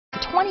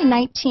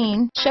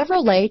2019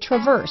 Chevrolet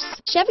Traverse.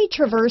 Chevy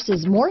Traverse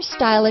is more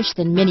stylish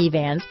than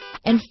minivans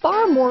and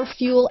far more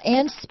fuel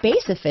and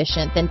space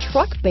efficient than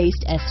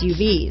truck-based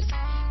SUVs.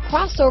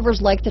 Crossovers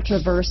like the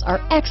Traverse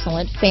are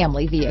excellent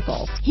family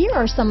vehicles. Here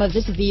are some of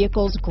this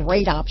vehicle's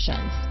great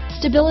options: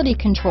 stability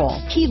control,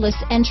 keyless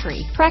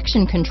entry,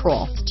 traction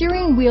control,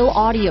 steering wheel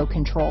audio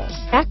controls,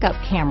 backup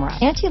camera,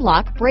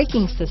 anti-lock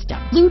braking system,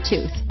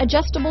 Bluetooth,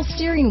 adjustable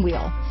steering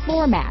wheel,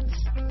 floor mats,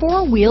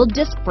 four-wheel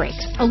disc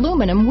brakes,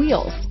 aluminum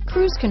wheels,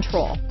 cruise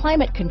control,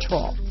 climate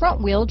control,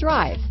 front-wheel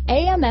drive,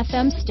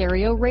 AM/FM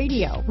stereo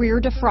radio, rear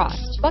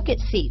defrost, bucket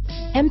seats,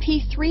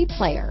 MP3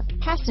 player,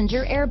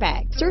 passenger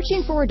airbag.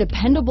 Searching for a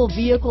dependable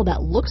vehicle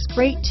that looks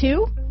great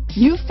too?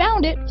 You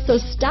found it, so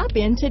stop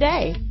in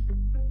today.